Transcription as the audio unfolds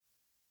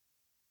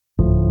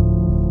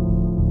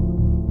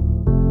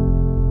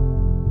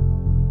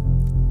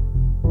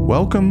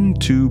Welcome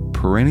to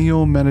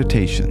Perennial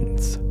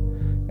Meditations,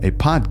 a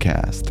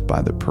podcast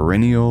by the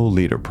Perennial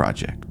Leader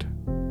Project.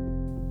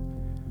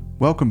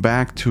 Welcome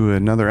back to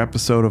another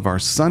episode of our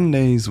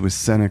Sundays with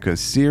Seneca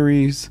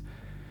series.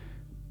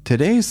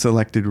 Today's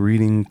selected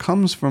reading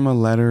comes from a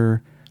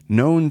letter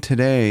known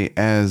today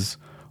as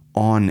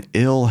On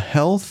Ill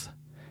Health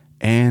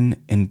and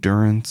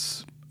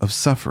Endurance of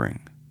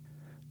Suffering.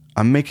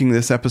 I'm making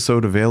this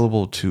episode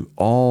available to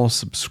all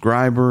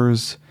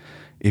subscribers.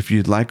 If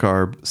you'd like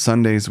our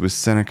Sundays with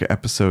Seneca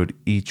episode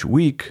each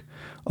week,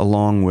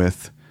 along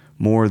with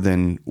more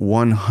than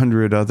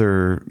 100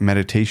 other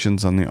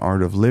meditations on the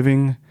art of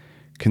living,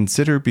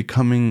 consider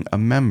becoming a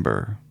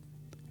member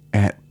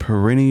at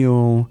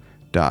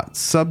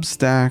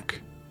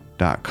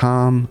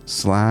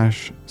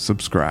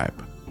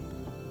perennial.substack.com/subscribe.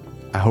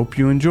 I hope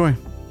you enjoy.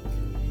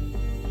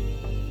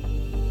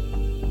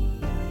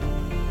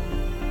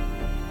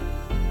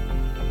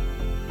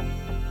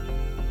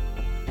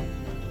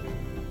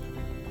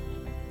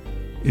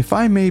 If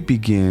I may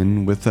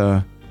begin with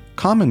a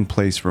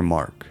commonplace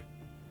remark,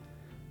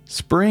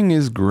 spring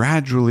is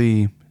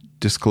gradually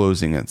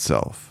disclosing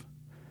itself.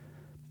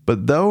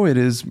 But though it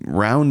is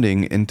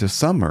rounding into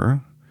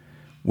summer,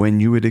 when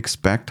you would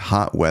expect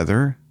hot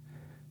weather,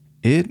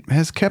 it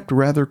has kept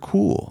rather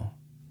cool,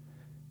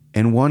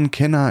 and one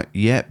cannot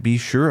yet be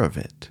sure of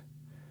it,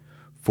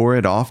 for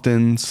it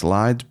often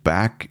slides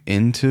back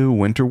into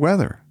winter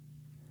weather.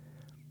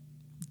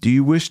 Do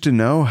you wish to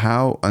know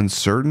how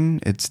uncertain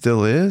it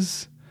still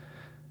is?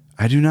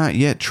 I do not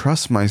yet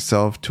trust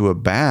myself to a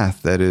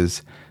bath that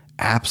is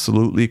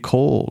absolutely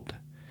cold.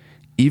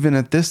 Even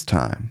at this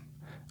time,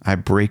 I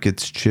break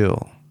its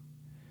chill.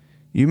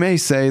 You may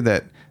say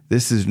that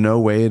this is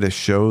no way to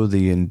show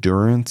the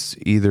endurance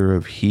either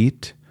of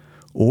heat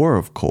or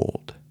of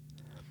cold.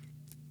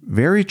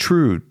 Very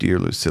true, dear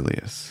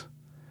Lucilius.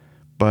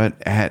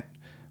 But at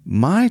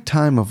my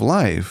time of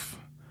life,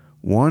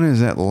 one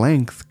is at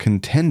length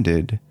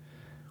contented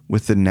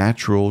with the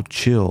natural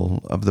chill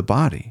of the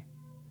body.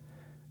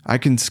 I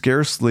can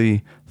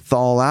scarcely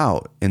thaw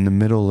out in the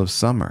middle of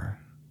summer.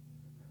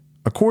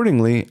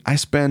 Accordingly, I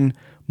spend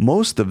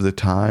most of the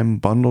time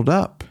bundled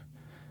up,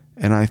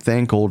 and I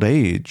thank old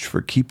age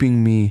for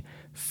keeping me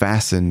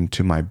fastened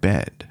to my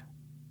bed.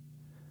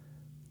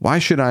 Why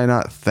should I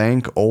not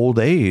thank old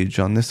age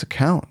on this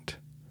account?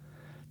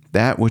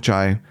 That which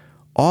I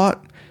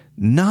ought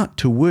not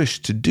to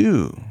wish to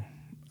do,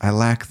 I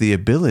lack the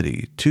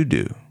ability to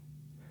do.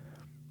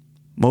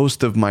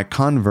 Most of my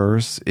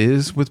converse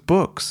is with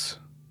books.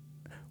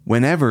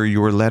 Whenever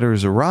your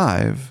letters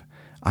arrive,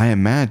 I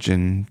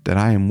imagine that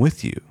I am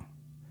with you.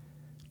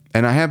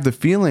 And I have the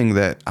feeling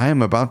that I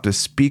am about to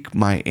speak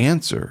my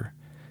answer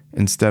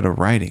instead of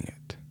writing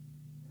it.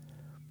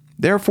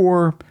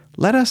 Therefore,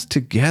 let us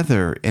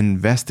together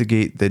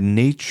investigate the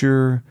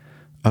nature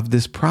of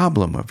this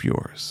problem of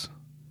yours,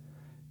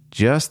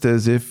 just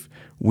as if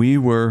we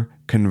were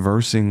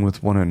conversing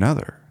with one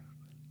another.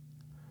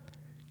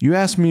 You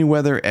ask me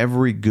whether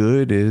every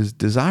good is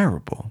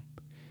desirable.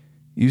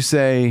 You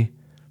say,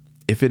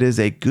 if it is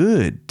a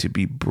good to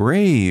be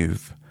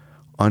brave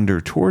under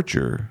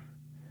torture,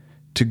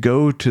 to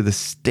go to the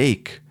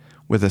stake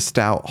with a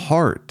stout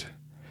heart,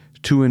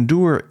 to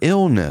endure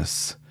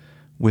illness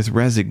with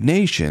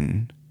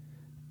resignation,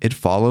 it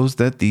follows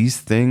that these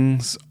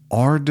things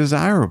are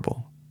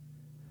desirable.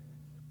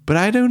 But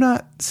I do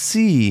not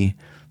see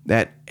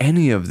that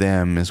any of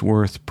them is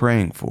worth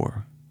praying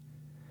for.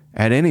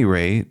 At any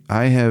rate,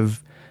 I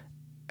have,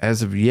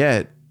 as of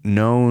yet,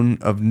 known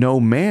of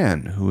no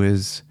man who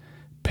is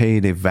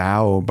paid a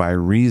vow by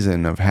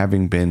reason of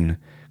having been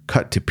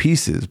cut to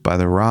pieces by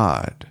the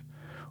rod,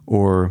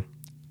 or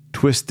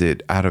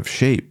twisted out of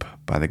shape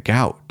by the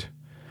gout,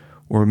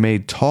 or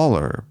made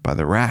taller by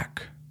the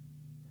rack.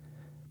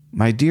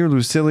 My dear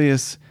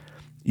Lucilius,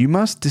 you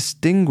must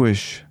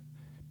distinguish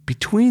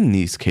between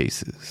these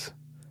cases.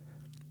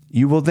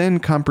 You will then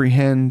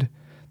comprehend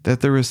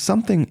that there is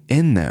something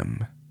in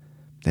them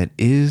that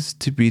is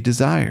to be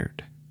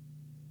desired.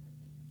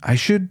 I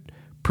should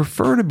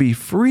prefer to be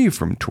free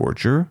from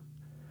torture,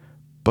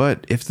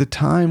 but if the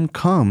time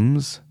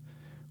comes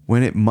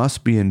when it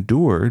must be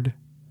endured,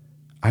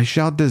 I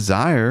shall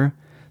desire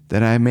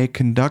that I may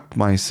conduct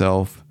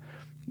myself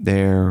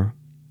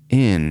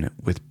therein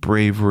with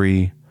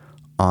bravery,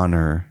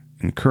 honor,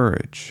 and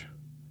courage.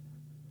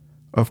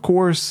 Of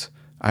course,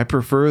 I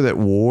prefer that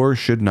war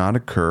should not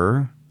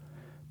occur,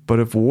 but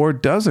if war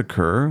does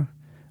occur,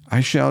 I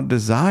shall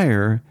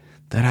desire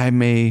that I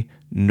may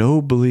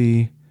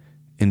nobly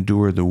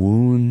endure the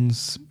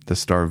wounds, the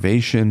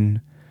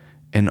starvation,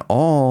 and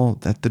all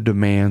that the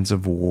demands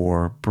of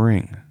war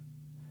bring.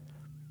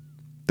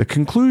 The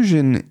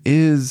conclusion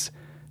is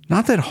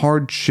not that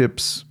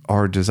hardships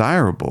are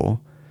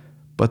desirable,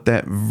 but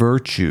that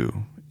virtue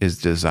is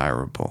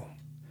desirable,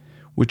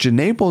 which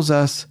enables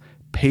us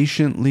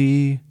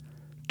patiently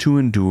to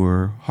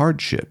endure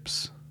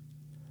hardships.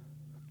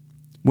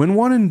 When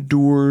one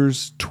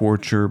endures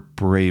torture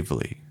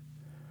bravely,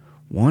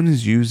 one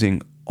is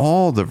using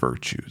all the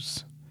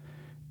virtues,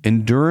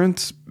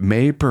 Endurance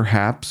may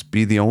perhaps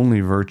be the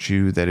only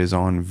virtue that is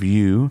on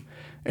view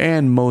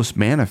and most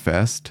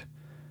manifest,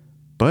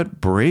 but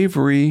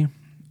bravery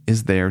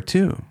is there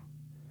too.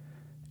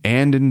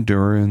 And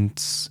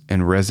endurance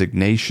and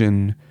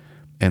resignation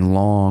and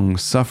long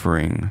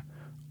suffering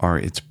are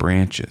its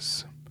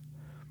branches.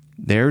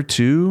 There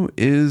too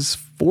is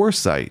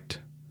foresight,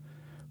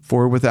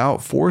 for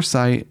without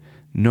foresight,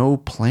 no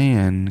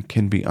plan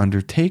can be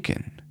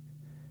undertaken.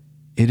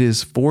 It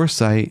is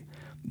foresight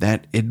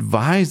that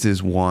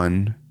advises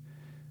one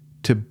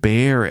to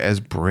bear as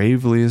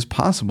bravely as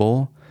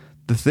possible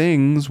the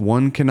things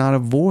one cannot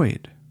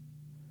avoid.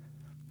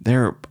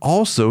 There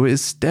also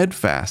is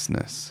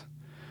steadfastness,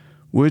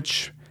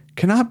 which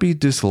cannot be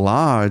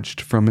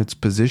dislodged from its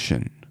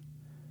position,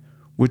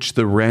 which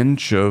the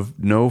wrench of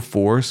no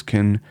force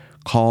can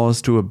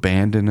cause to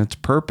abandon its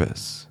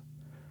purpose.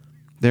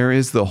 There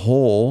is the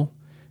whole,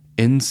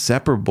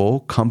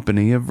 inseparable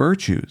company of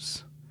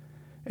virtues.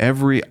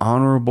 Every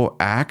honorable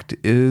act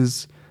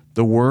is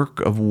the work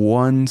of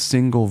one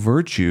single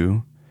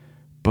virtue,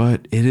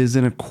 but it is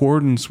in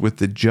accordance with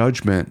the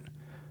judgment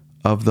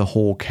of the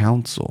whole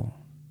council.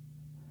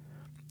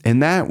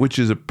 And that which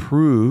is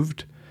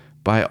approved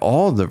by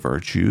all the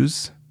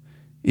virtues,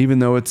 even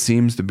though it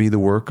seems to be the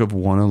work of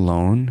one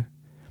alone,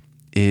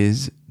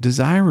 is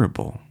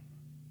desirable.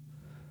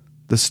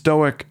 The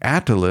Stoic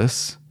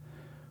Attalus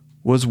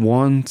was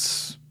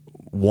once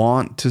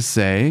wont to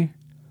say,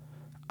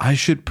 I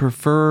should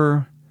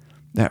prefer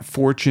that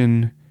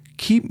fortune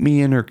keep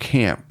me in her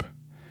camp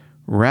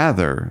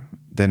rather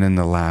than in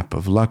the lap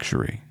of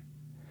luxury.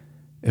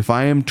 If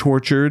I am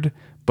tortured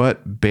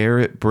but bear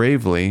it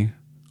bravely,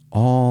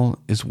 all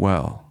is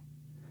well.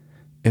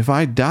 If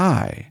I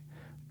die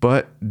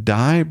but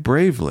die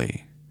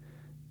bravely,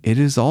 it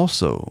is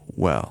also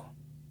well.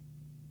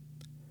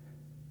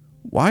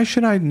 Why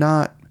should I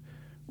not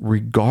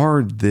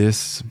regard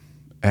this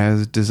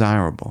as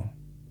desirable?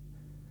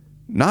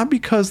 Not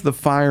because the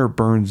fire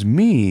burns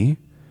me,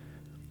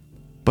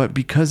 but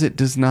because it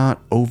does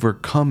not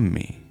overcome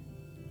me.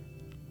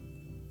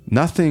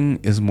 Nothing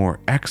is more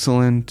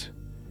excellent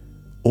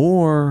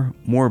or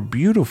more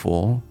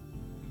beautiful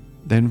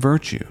than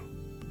virtue.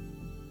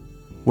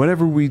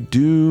 Whatever we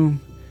do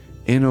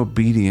in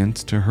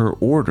obedience to her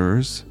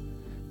orders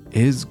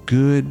is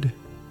good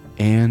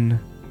and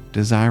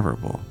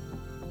desirable.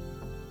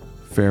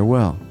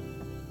 Farewell.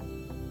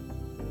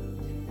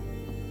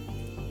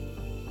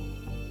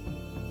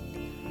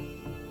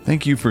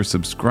 Thank you for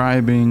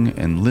subscribing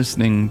and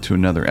listening to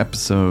another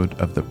episode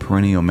of the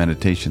Perennial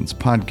Meditations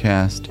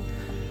podcast.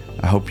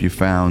 I hope you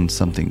found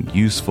something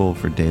useful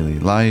for daily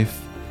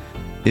life.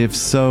 If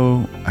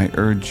so, I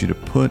urge you to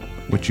put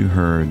what you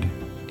heard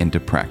into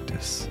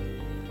practice.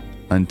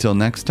 Until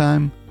next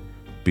time,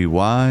 be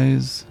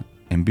wise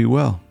and be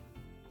well.